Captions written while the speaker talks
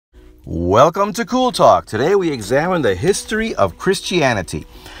Welcome to Cool Talk. Today we examine the history of Christianity.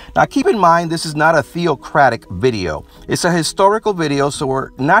 Now keep in mind this is not a theocratic video. It's a historical video, so we're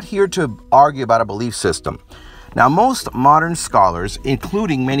not here to argue about a belief system. Now most modern scholars,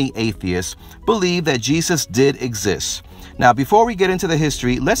 including many atheists, believe that Jesus did exist. Now before we get into the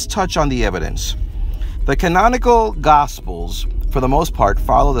history, let's touch on the evidence. The canonical Gospels, for the most part,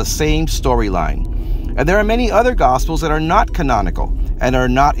 follow the same storyline. And there are many other Gospels that are not canonical and are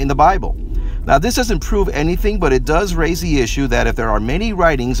not in the Bible. Now, this doesn't prove anything, but it does raise the issue that if there are many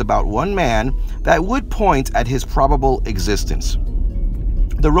writings about one man, that would point at his probable existence.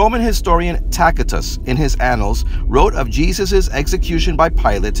 The Roman historian Tacitus, in his Annals, wrote of Jesus' execution by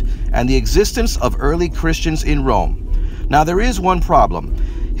Pilate and the existence of early Christians in Rome. Now, there is one problem.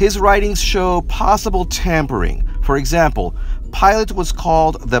 His writings show possible tampering. For example, Pilate was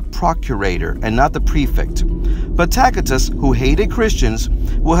called the procurator and not the prefect. But Tacitus, who hated Christians,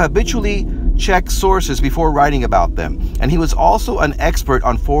 will habitually check sources before writing about them, and he was also an expert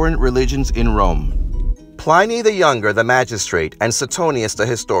on foreign religions in Rome. Pliny the Younger, the magistrate, and Suetonius, the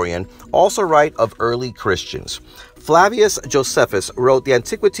historian, also write of early Christians. Flavius Josephus wrote the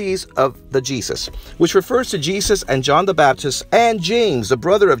Antiquities of the Jesus, which refers to Jesus and John the Baptist and James, the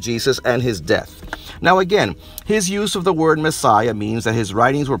brother of Jesus, and his death. Now again, his use of the word Messiah means that his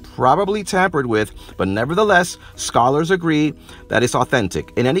writings were probably tampered with, but nevertheless, scholars agree that it's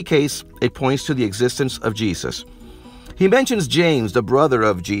authentic. In any case, it points to the existence of Jesus. He mentions James, the brother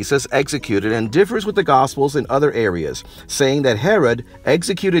of Jesus, executed and differs with the Gospels in other areas, saying that Herod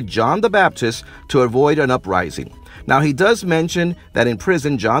executed John the Baptist to avoid an uprising. Now he does mention that in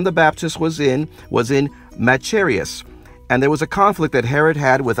prison John the Baptist was in Machaerus, and there was a conflict that Herod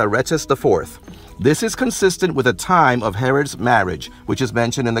had with Aretas IV. This is consistent with the time of Herod's marriage, which is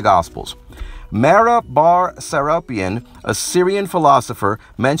mentioned in the Gospels. Mara bar Serapion, a Syrian philosopher,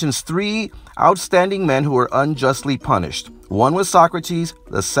 mentions three outstanding men who were unjustly punished. One was Socrates,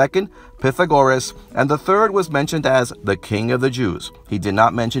 the second Pythagoras, and the third was mentioned as the king of the Jews. He did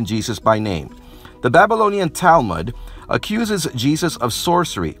not mention Jesus by name. The Babylonian Talmud accuses Jesus of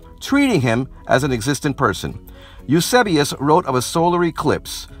sorcery, treating him as an existent person. Eusebius wrote of a solar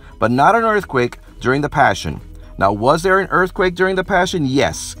eclipse, but not an earthquake during the Passion. Now, was there an earthquake during the Passion?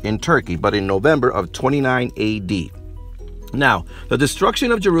 Yes, in Turkey, but in November of 29 AD. Now, the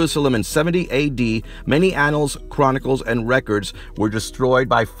destruction of Jerusalem in 70 AD, many annals, chronicles, and records were destroyed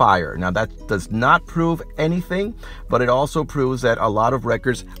by fire. Now, that does not prove anything, but it also proves that a lot of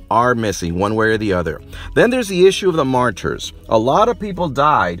records are missing one way or the other. Then there's the issue of the martyrs. A lot of people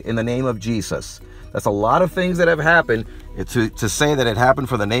died in the name of Jesus. That's a lot of things that have happened. To say that it happened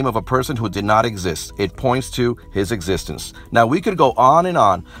for the name of a person who did not exist, it points to his existence. Now, we could go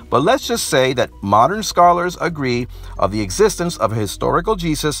on, but let's just say that modern scholars agree of the existence of a historical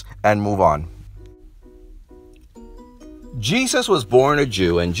Jesus and move on. Jesus was born a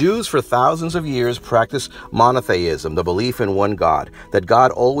Jew, and Jews for thousands of years practiced monotheism, the belief in one God, that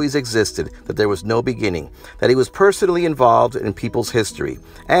God always existed, that there was no beginning, that he was personally involved in people's history,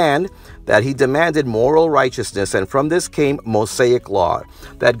 and that he demanded moral righteousness, and from this came Mosaic law,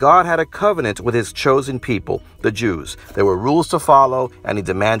 that God had a covenant with his chosen people, the Jews. There were rules to follow, and he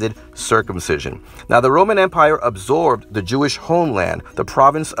demanded circumcision. Now, the Roman Empire absorbed the Jewish homeland, the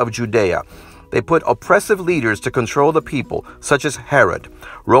province of Judea. They put oppressive leaders to control the people, such as Herod.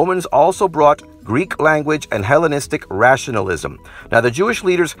 Romans also brought Greek language and Hellenistic rationalism. Now, the Jewish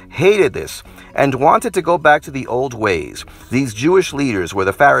leaders hated this and wanted to go back to the old ways. These Jewish leaders were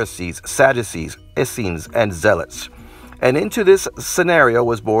the Pharisees, Sadducees, Essenes, and Zealots. And into this scenario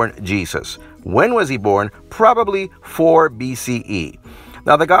was born Jesus. When was he born? Probably 4 BCE.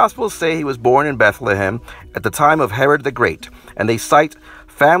 Now, the Gospels say he was born in Bethlehem at the time of Herod the Great, and they cite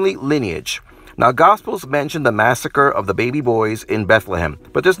family lineage. Now, Gospels mention the massacre of the baby boys in Bethlehem,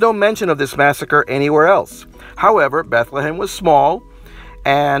 but there's no mention of this massacre anywhere else. However, Bethlehem was small,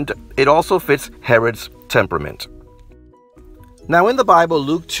 and it also fits Herod's temperament. Now, in the Bible,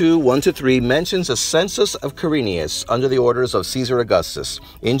 Luke 2, 1-3 mentions a census of Quirinius under the orders of Caesar Augustus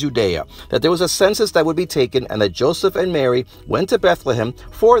in Judea, that there was a census that would be taken and that Joseph and Mary went to Bethlehem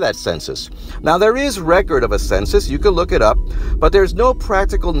for that census. Now, there is record of a census, you can look it up, but there's no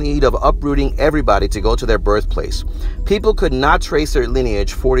practical need of uprooting everybody to go to their birthplace. People could not trace their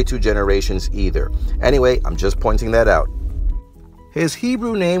lineage 42 generations either. Anyway, I'm just pointing that out. His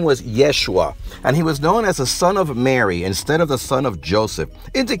Hebrew name was Yeshua, and he was known as the son of Mary instead of the son of Joseph,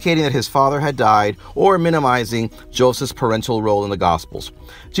 indicating that his father had died or minimizing Joseph's parental role in the Gospels.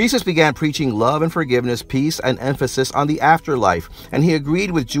 Jesus began preaching love and forgiveness, peace, and emphasis on the afterlife, and he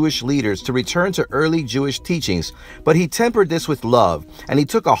agreed with Jewish leaders to return to early Jewish teachings, but he tempered this with love, and he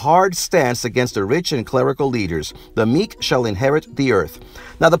took a hard stance against the rich and clerical leaders. The meek shall inherit the earth.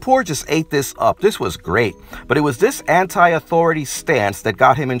 Now, the poor just ate this up. This was great, but it was this anti-authority stance that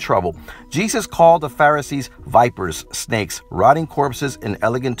got him in trouble. Jesus called the Pharisees vipers, snakes, rotting corpses in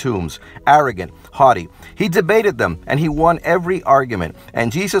elegant tombs, arrogant, haughty. He debated them, and he won every argument.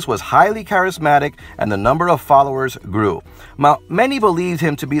 And Jesus was highly charismatic, and the number of followers grew. Now, many believed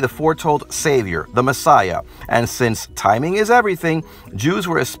him to be the foretold Savior, the Messiah. And since timing is everything, Jews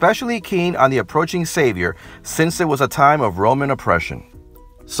were especially keen on the approaching Savior, since it was a time of Roman oppression.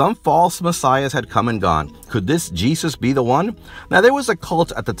 Some false messiahs had come and gone. Could this Jesus be the one? Now, there was a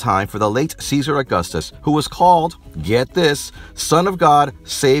cult at the time for the late Caesar Augustus, who was called, get this, Son of God,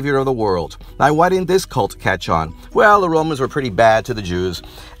 Savior of the world. Now, why didn't this cult catch on? Well, the Romans were pretty bad to the Jews,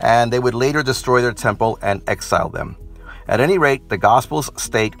 and they would later destroy their temple and exile them. At any rate, the Gospels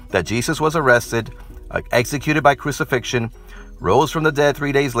state that Jesus was arrested, executed by crucifixion, rose from the dead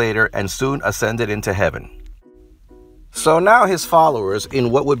 3 days later, and soon ascended into heaven. So now his followers,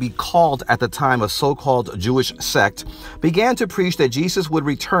 in what would be called at the time a so-called Jewish sect, began to preach that Jesus would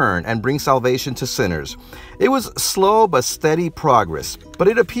return and bring salvation to sinners. It was slow but steady progress, but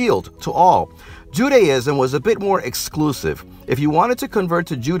it appealed to all. Judaism was a bit more exclusive. If you wanted to convert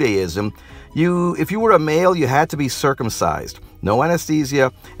to Judaism, if you were a male, you had to be circumcised, no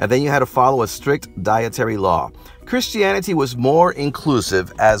anesthesia, and then you had to follow a strict dietary law. Christianity was more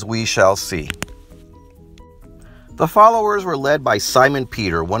inclusive, as we shall see. The followers were led by Simon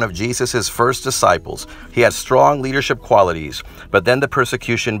Peter, one of Jesus' first disciples. He had strong leadership qualities, but then the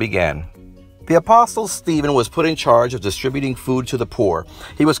persecution began. The apostle Stephen was put in charge of distributing food to the poor.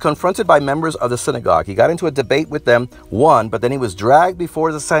 He was confronted by members of the synagogue. He got into a debate with them, won, but then he was dragged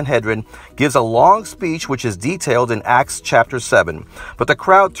before the Sanhedrin, gives a long speech which is detailed in Acts chapter 7. But the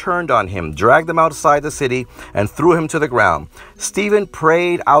crowd turned on him, dragged him outside the city, and threw him to the ground. Stephen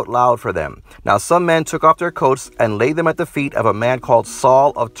prayed out loud for them. Now some men took off their coats and laid them at the feet of a man called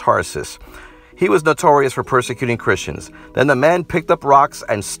Saul of Tarsus. He was notorious for persecuting Christians. Then the men picked up rocks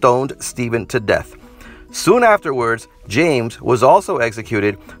and stoned Stephen to death. Soon afterwards, James was also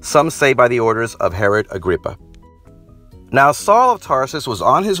executed, some say by the orders of Herod Agrippa. Now Saul of Tarsus was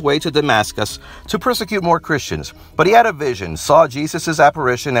on his way to Damascus to persecute more Christians, but he had a vision, saw Jesus'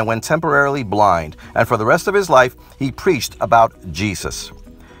 apparition, and went temporarily blind, and for the rest of his life, he preached about Jesus.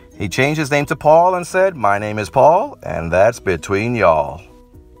 He changed his name to Paul and said, "My name is Paul, and that's between y'all."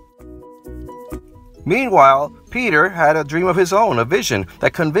 Meanwhile, Peter had a dream of his own, a vision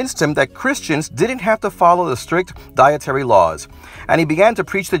that convinced him that Christians didn't have to follow the strict dietary laws. And he began to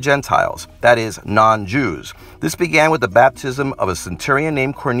preach to Gentiles, that is, non-Jews. This began with the baptism of a centurion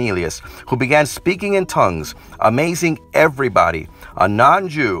named Cornelius, who began speaking in tongues, amazing everybody. A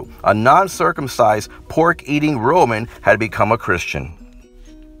non-Jew, a non-circumcised, pork-eating Roman had become a Christian.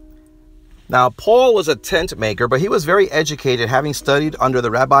 Now, Paul was a tent maker, but he was very educated, having studied under the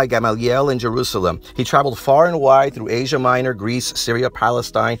Rabbi Gamaliel in Jerusalem. He traveled far and wide through Asia Minor, Greece, Syria,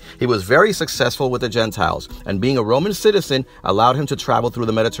 Palestine. He was very successful with the Gentiles, and being a Roman citizen allowed him to travel through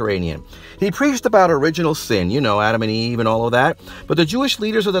the Mediterranean. He preached about original sin, Adam and Eve and all of that, but the Jewish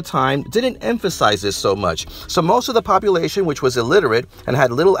leaders of the time didn't emphasize this so much. So most of the population, which was illiterate and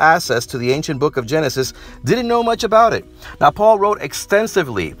had little access to the ancient book of Genesis, didn't know much about it. Now, Paul wrote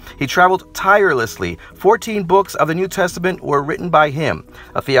extensively. He traveled tirelessly. 14 books of the New Testament were written by him.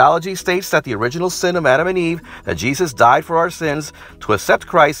 A theology states that the original sin of Adam and Eve, that Jesus died for our sins. To accept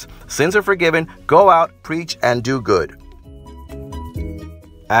Christ, sins are forgiven. Go out, preach, and do good.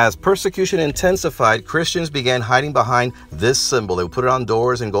 As persecution intensified, Christians began hiding behind this symbol. They would put it on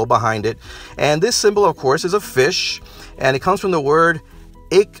doors and go behind it. And this symbol, of course, is a fish, and it comes from the word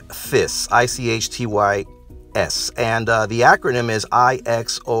ichthys, I-C-H-T-Y-S. And the acronym is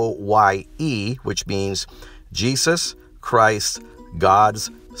IXOYE, which means Jesus Christ, God's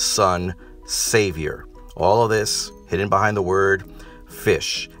Son, Savior. All of this hidden behind the word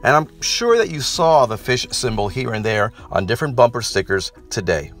fish. And I'm sure that you saw the fish symbol here and there on different bumper stickers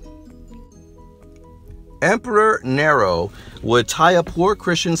today. Emperor Nero would tie up poor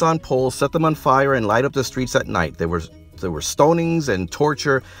Christians on poles, set them on fire, and light up the streets at night. There were stonings and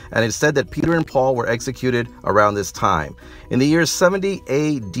torture, and it said that Peter and Paul were executed around this time. In the year 70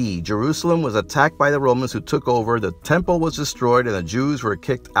 AD, Jerusalem was attacked by the Romans, who took over. The temple was destroyed, and the Jews were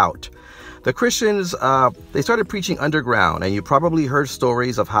kicked out. The Christians, they started preaching underground, and you probably heard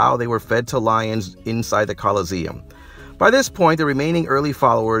stories of how they were fed to lions inside the Colosseum. By this point, the remaining early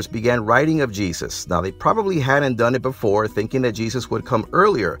followers began writing of Jesus. Now, they probably hadn't done it before, thinking that Jesus would come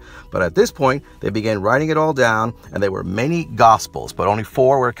earlier. But at this point, they began writing it all down, and there were many Gospels, but only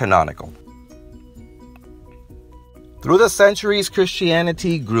 4 were canonical. Through the centuries,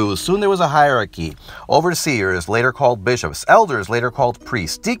 Christianity grew. Soon there was a hierarchy. Overseers, later called bishops. Elders, later called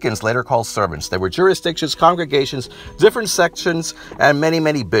priests. Deacons, later called servants. There were jurisdictions, congregations, different sections, and many,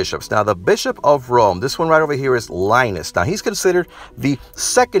 many bishops. Now, the Bishop of Rome, this one right over here is Linus. Now, he's considered the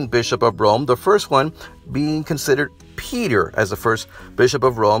second bishop of Rome, the first one being considered Peter as the first bishop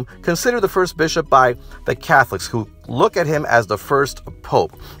of Rome, considered the first bishop by the Catholics, who look at him as the first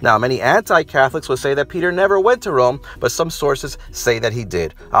pope. Now, many anti-Catholics will say that Peter never went to Rome, but some sources say that he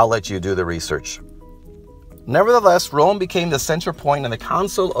did. I'll let you do the research. Nevertheless, Rome became the center point, and the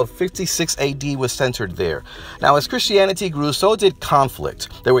Council of 56 AD was centered there. Now, as Christianity grew, so did conflict.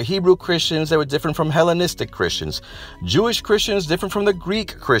 There were Hebrew Christians that were different from Hellenistic Christians, Jewish Christians different from the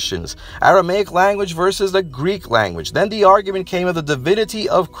Greek Christians, Aramaic language versus the Greek language. Then the argument came of the divinity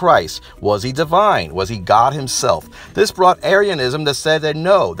of Christ. Was he divine? Was he God himself? This brought Arianism that said that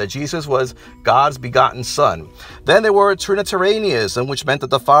no, that Jesus was God's begotten Son. Then there were Trinitarianism, which meant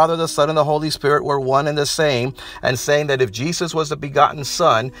that the Father, the Son, and the Holy Spirit were one and the same, and saying that if Jesus was the begotten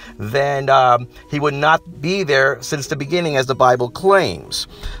Son, then he would not be there since the beginning, as the Bible claims.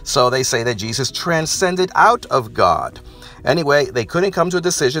 So they say that Jesus transcended out of God. Anyway, they couldn't come to a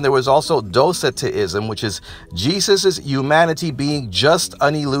decision. There was also Docetism, which is Jesus' humanity being just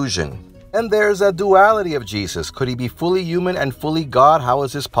an illusion. And there's a duality of Jesus. Could he be fully human and fully God? How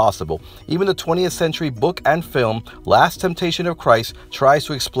is this possible? Even the 20th century book and film, Last Temptation of Christ, tries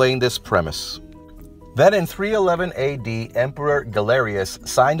to explain this premise. Then in 311 AD, Emperor Galerius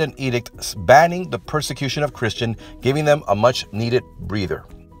signed an edict banning the persecution of Christians, giving them a much-needed breather.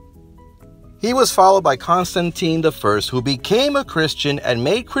 He was followed by Constantine I, who became a Christian and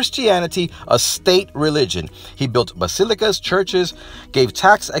made Christianity a state religion. He built basilicas, churches, gave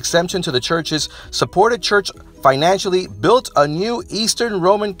tax exemption to the churches, supported church financially, built a new Eastern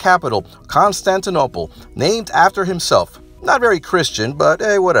Roman capital, Constantinople, named after himself. Not very Christian, but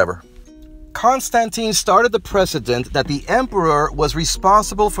hey, whatever. Constantine started the precedent that the emperor was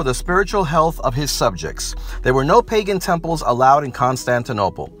responsible for the spiritual health of his subjects. There were no pagan temples allowed in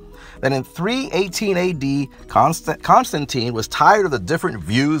Constantinople. Then in 318 AD, Constantine was tired of the different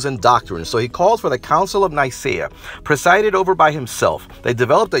views and doctrines, so he called for the Council of Nicaea, presided over by himself. They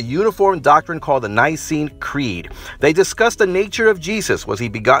developed a uniform doctrine called the Nicene Creed. They discussed the nature of Jesus. Was he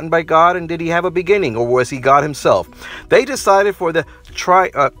begotten by God, and did he have a beginning, or was he God himself? They decided for the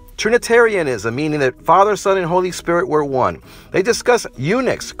Trinitarianism, meaning that Father, Son, and Holy Spirit were one. They discussed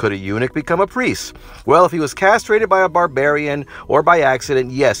eunuchs. Could a eunuch become a priest? Well, if he was castrated by a barbarian or by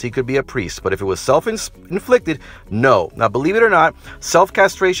accident, yes, he could be a priest. But if it was self-inflicted, no. Now, believe it or not,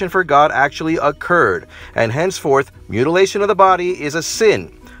 self-castration for God actually occurred. And henceforth, mutilation of the body is a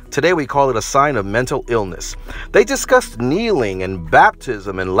sin. Today we call it a sign of mental illness. They discussed kneeling and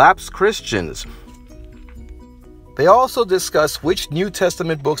baptism and lapsed Christians. They also discuss which New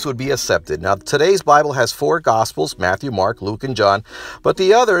Testament books would be accepted. Now, today's Bible has 4 Gospels, Matthew, Mark, Luke, and John. But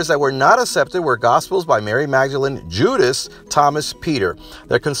the others that were not accepted were Gospels by Mary Magdalene, Judas, Thomas, Peter.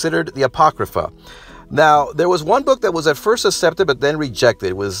 They're considered the Apocrypha. Now, there was one book that was at first accepted but then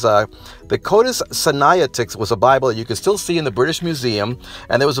rejected. It was the Codex Sinaiticus, was a Bible that you can still see in the British Museum.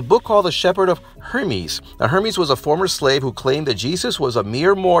 And there was a book called The Shepherd of Hermes. Now, Hermes was a former slave who claimed that Jesus was a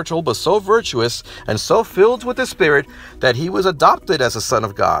mere mortal, but so virtuous and so filled with the Spirit that he was adopted as a son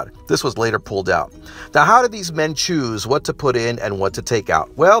of God. This was later pulled out. Now, how did these men choose what to put in and what to take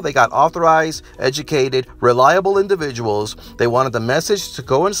out? Well, they got authorized, educated, reliable individuals. They wanted the message to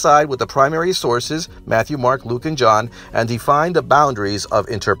coincide with the primary sources, Matthew, Mark, Luke, and John, and define the boundaries of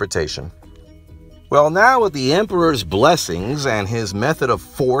interpretation. Well, now with the emperor's blessings and his method of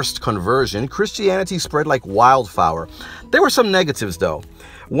forced conversion, Christianity spread like wildfire. There were some negatives, though.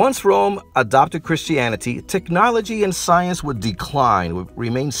 Once Rome adopted Christianity, technology and science would decline, would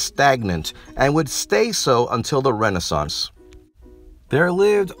remain stagnant, and would stay so until the Renaissance. There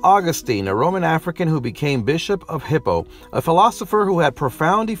lived Augustine, a Roman African who became Bishop of Hippo, a philosopher who had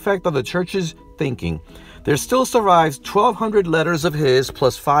profound effect on the church's thinking. There still survives 1,200 letters of his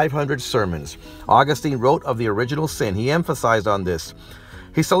plus 500 sermons. Augustine wrote of the original sin. He emphasized on this.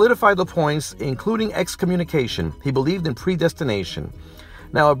 He solidified the points, including excommunication. He believed in predestination.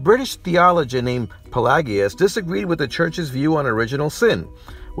 Now, a British theologian named Pelagius disagreed with the church's view on original sin.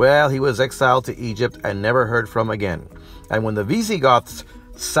 Well, he was exiled to Egypt and never heard from again. And when the Visigoths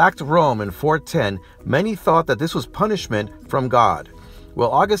sacked Rome in 410, many thought that this was punishment from God.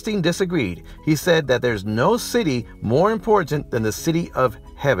 Well, Augustine disagreed. He said that there's no city more important than the city of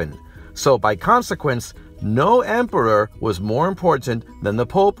heaven. So by consequence, no emperor was more important than the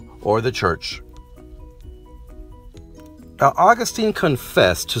Pope or the Church. Now, Augustine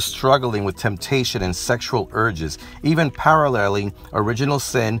confessed to struggling with temptation and sexual urges, even paralleling original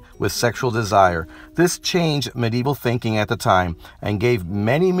sin with sexual desire. This changed medieval thinking at the time and gave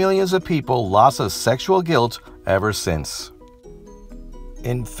many millions of people lots of sexual guilt ever since.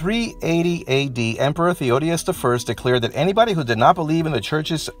 In 380 AD, Emperor Theodosius I declared that anybody who did not believe in the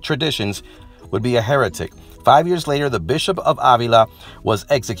church's traditions would be a heretic. 5 years later, the Bishop of Avila was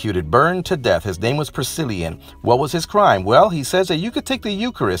executed, burned to death. His name was Priscillian. What was his crime? Well, he says that you could take the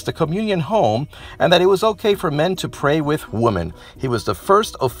Eucharist, the communion, home, and that it was okay for men to pray with women. He was the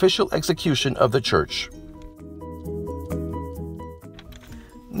first official execution of the church.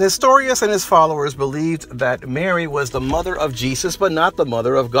 Nestorius and his followers believed that Mary was the mother of Jesus, but not the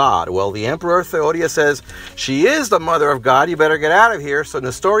mother of God. Well, the Emperor Theodosius says, she is the mother of God, you better get out of here. So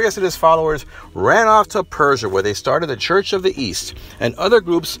Nestorius and his followers ran off to Persia, where they started the Church of the East, and other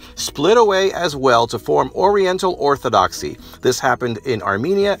groups split away as well to form Oriental Orthodoxy. This happened in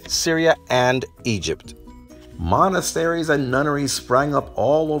Armenia, Syria, and Egypt. Monasteries and nunneries sprang up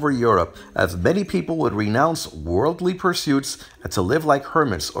all over Europe as many people would renounce worldly pursuits and to live like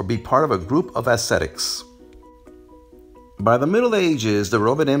hermits or be part of a group of ascetics. By the Middle Ages, the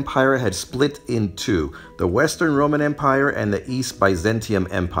Roman Empire had split in two, the Western Roman Empire and the East Byzantium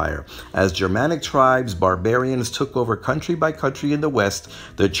Empire. As Germanic tribes, barbarians took over country by country in the West,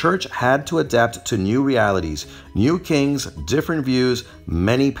 the church had to adapt to new realities, new kings, different views,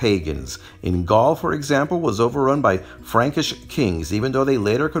 many pagans. In Gaul, for example, was overrun by Frankish kings, even though they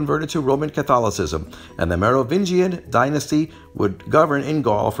later converted to Roman Catholicism, and the Merovingian dynasty would govern in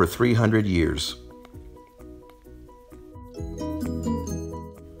Gaul for 300 years.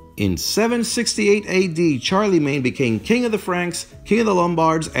 In 768 AD, Charlemagne became king of the Franks, king of the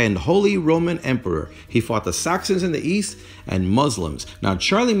Lombards, and Holy Roman Emperor. He fought the Saxons in the east and Muslims. Now,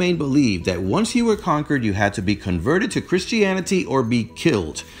 Charlemagne believed that once you were conquered, you had to be converted to Christianity or be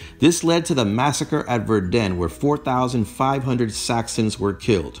killed. This led to the massacre at Verdun, where 4,500 Saxons were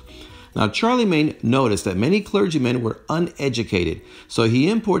killed. Now, Charlemagne noticed that many clergymen were uneducated, so he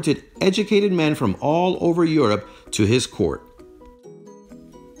imported educated men from all over Europe to his court.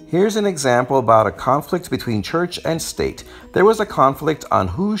 Here's an example about a conflict between church and state. There was a conflict on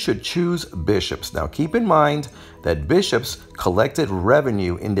who should choose bishops. Now keep in mind that bishops collected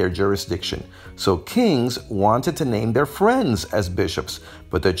revenue in their jurisdiction. So kings wanted to name their friends as bishops,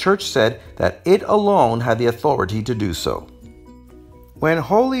 but the church said that it alone had the authority to do so. When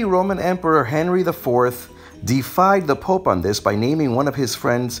Holy Roman Emperor Henry IV defied the Pope on this by naming one of his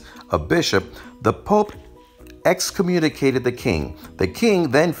friends a bishop, the Pope excommunicated the king. The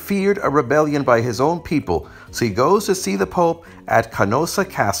king then feared a rebellion by his own people, so he goes to see the Pope at Canossa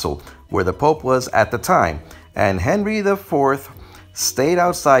Castle, where the Pope was at the time. And Henry IV stayed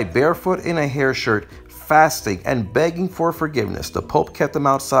outside barefoot in a hair shirt, fasting and begging for forgiveness. The Pope kept him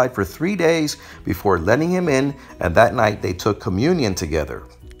outside for 3 days before letting him in, and that night they took communion together.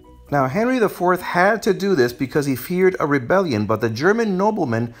 Now, Henry IV had to do this because he feared a rebellion, but the German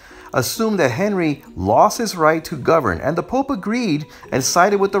noblemen assumed that Henry lost his right to govern, and the Pope agreed and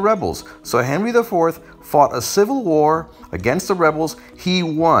sided with the rebels. So Henry IV fought a civil war against the rebels. He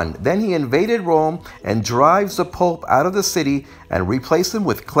won. Then he invaded Rome and drives the Pope out of the city and replaced him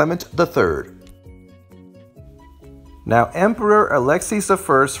with Clement III. Now, Emperor Alexius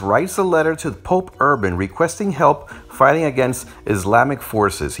I writes a letter to Pope Urban requesting help fighting against Islamic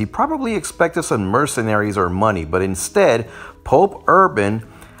forces. He probably expected some mercenaries or money, but instead, Pope Urban,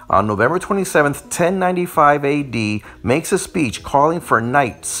 on November 27, 1095 AD, makes a speech calling for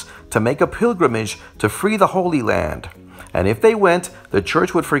knights to make a pilgrimage to free the Holy Land. And if they went, the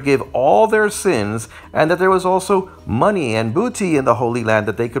church would forgive all their sins, and that there was also money and booty in the Holy Land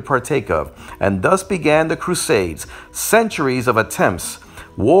that they could partake of. And thus began the Crusades, centuries of attempts,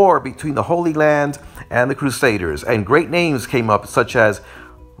 war between the Holy Land and the Crusaders, and great names came up such as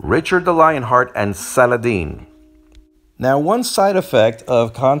Richard the Lionheart and Saladin. Now, one side effect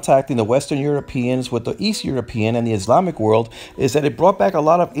of contacting the Western Europeans with the East European and the Islamic world is that it brought back a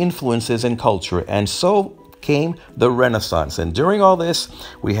lot of influences and culture, and so came the Renaissance. And during all this,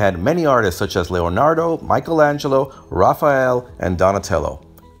 we had many artists such as Leonardo, Michelangelo, Raphael, and Donatello.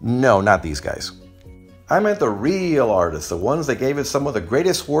 No, not these guys. I meant the real artists, the ones that gave us some of the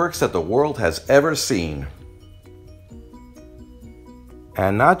greatest works that the world has ever seen.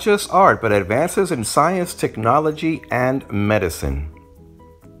 And not just art, but advances in science, technology, and medicine.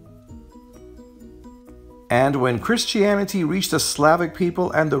 And when Christianity reached the Slavic people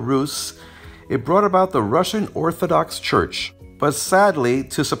and the Rus, it brought about the Russian Orthodox Church. But sadly,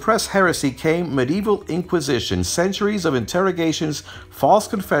 to suppress heresy came medieval Inquisition, centuries of interrogations, false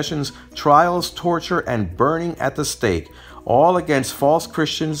confessions, trials, torture, and burning at the stake, all against false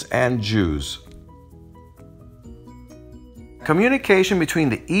Christians and Jews. Communication between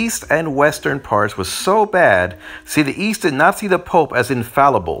the East and Western parts was so bad. See, the East did not see the Pope as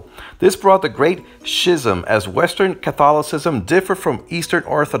infallible. This brought the Great Schism, as Western Catholicism differed from Eastern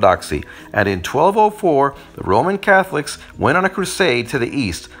Orthodoxy. And in 1204, the Roman Catholics went on a crusade to the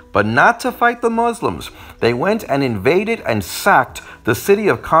East, but not to fight the Muslims. They went and invaded and sacked the city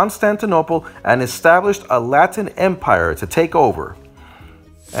of Constantinople and established a Latin empire to take over.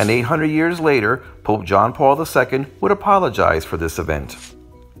 And 800 years later, Pope John Paul II would apologize for this event.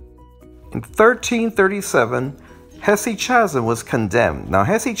 In 1337, hesychasm was condemned. Now,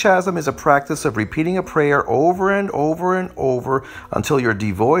 hesychasm is a practice of repeating a prayer over and over and over until you're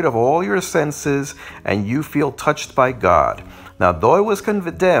devoid of all your senses and you feel touched by God. Now, though it was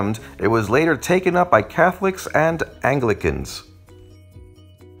condemned, it was later taken up by Catholics and Anglicans.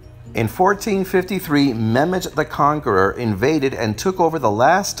 In 1453, Mehmed the Conqueror invaded and took over the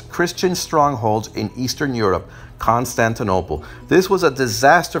last Christian stronghold in Eastern Europe, Constantinople. This was a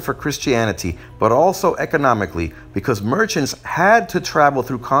disaster for Christianity, but also economically, because merchants had to travel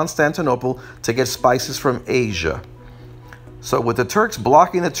through Constantinople to get spices from Asia. So with the Turks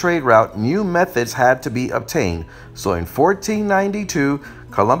blocking the trade route, new methods had to be obtained. So in 1492,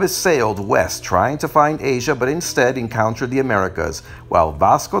 Columbus sailed west trying to find Asia, but instead encountered the Americas, while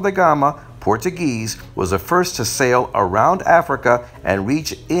Vasco da Gama, Portuguese, was the first to sail around Africa and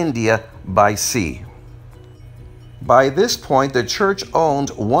reach India by sea. By this point, the church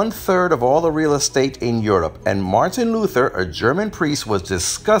owned 1/3 of all the real estate in Europe, and Martin Luther, a German priest, was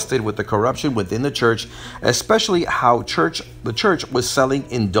disgusted with the corruption within the church, especially how the church was selling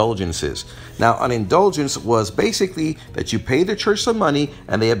indulgences. Now, an indulgence was basically that you pay the church some money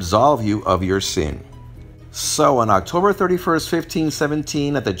and they absolve you of your sin. So on October 31st,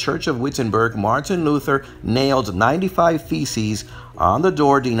 1517, at the Church of Wittenberg, Martin Luther nailed 95 theses on the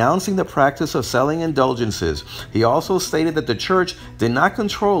door denouncing the practice of selling indulgences. He also stated that the church did not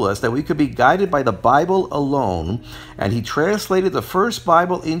control us, that we could be guided by the Bible alone, and he translated the first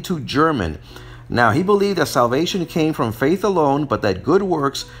Bible into German. Now, he believed that salvation came from faith alone, but that good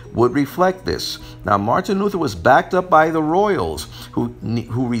works would reflect this. Now, Martin Luther was backed up by the royals, who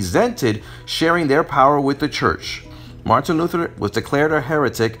resented sharing their power with the church. Martin Luther was declared a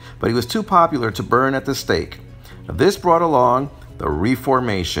heretic, but he was too popular to burn at the stake. Now, this brought along the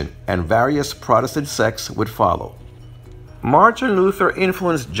Reformation, and various Protestant sects would follow. Martin Luther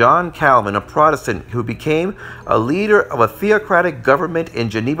influenced John Calvin, a Protestant who became a leader of a theocratic government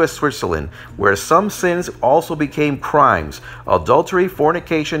in Geneva, Switzerland, where some sins also became crimes. Adultery,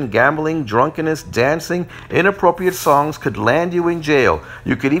 fornication, gambling, drunkenness, dancing, inappropriate songs could land you in jail.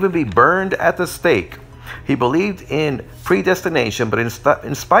 You could even be burned at the stake. He believed in predestination, but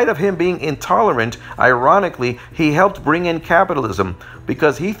in spite of him being intolerant, ironically, he helped bring in capitalism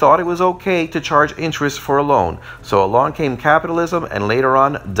because he thought it was okay to charge interest for a loan. So along came capitalism and later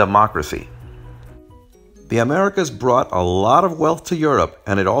on democracy. The Americas brought a lot of wealth to Europe,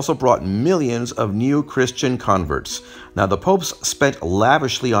 and it also brought millions of new Christian converts. Now, the popes spent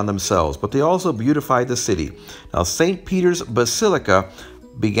lavishly on themselves, but they also beautified the city. Now, St. Peter's Basilica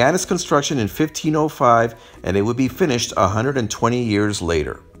began its construction in 1505, and it would be finished 120 years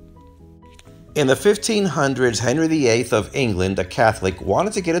later. In the 1500s, Henry VIII of England, a Catholic,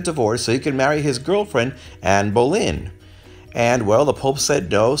 wanted to get a divorce so he could marry his girlfriend, Anne Boleyn. And, well, the Pope said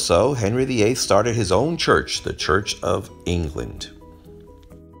no, so Henry VIII started his own church, the Church of England.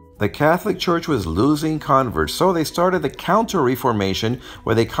 The Catholic Church was losing converts, so they started the Counter-Reformation,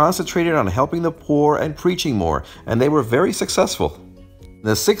 where they concentrated on helping the poor and preaching more, and they were very successful. In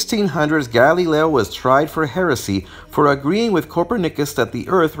the 1600s, Galileo was tried for heresy for agreeing with Copernicus that the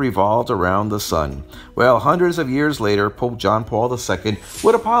earth revolved around the sun. Well, hundreds of years later, Pope John Paul II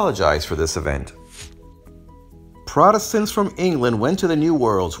would apologize for this event. Protestants from England went to the New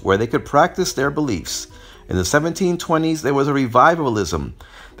World where they could practice their beliefs. In the 1720s, there was a revivalism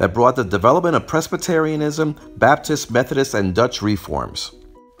that brought the development of Presbyterianism, Baptist, Methodist, and Dutch reforms.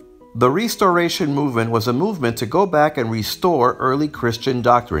 The Restoration movement was a movement to go back and restore early Christian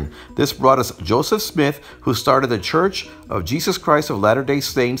doctrine. This brought us Joseph Smith, who started the Church of Jesus Christ of Latter-day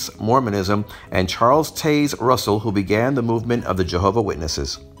Saints, Mormonism, and Charles Taze Russell, who began the movement of the Jehovah's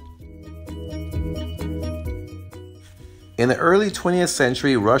Witnesses. In the early 20th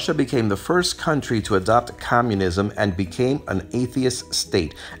century, Russia became the first country to adopt communism and became an atheist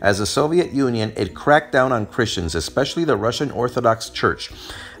state. As the Soviet Union, it cracked down on Christians, especially the Russian Orthodox Church.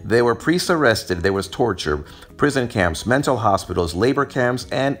 There were priests arrested, there was torture, prison camps, mental hospitals, labor camps,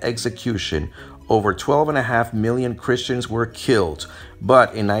 and execution. Over 12.5 million Christians were killed.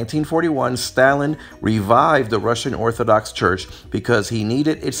 But in 1941, Stalin revived the Russian Orthodox Church because he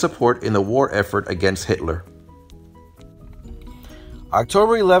needed its support in the war effort against Hitler.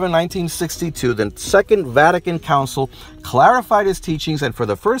 October 11, 1962, the Second Vatican Council clarified its teachings and for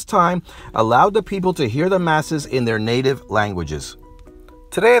the first time allowed the people to hear the masses in their native languages.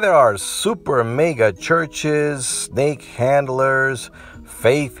 Today there are super mega churches, snake handlers,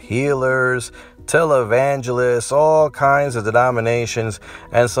 faith healers, televangelists, all kinds of denominations,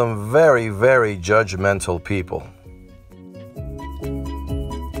 and some very, very judgmental people.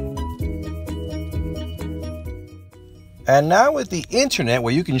 And now with the internet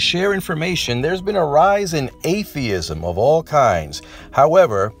where you can share information, there's been a rise in atheism of all kinds.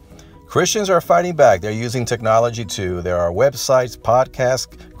 However, Christians are fighting back. They're using technology too. There are websites, podcasts,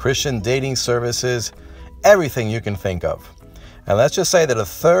 Christian dating services, everything you can think of. And let's just say that a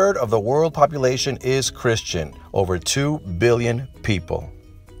third of the world population is Christian, over 2 billion people.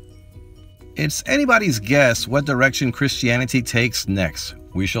 It's anybody's guess what direction Christianity takes next.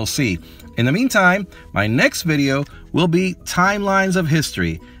 We shall see. In the meantime, my next video will be timelines of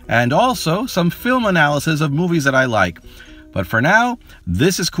history and also some film analysis of movies that I like. But for now,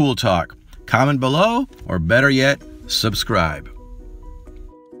 this is Cool Talk. Comment below, or better yet, subscribe.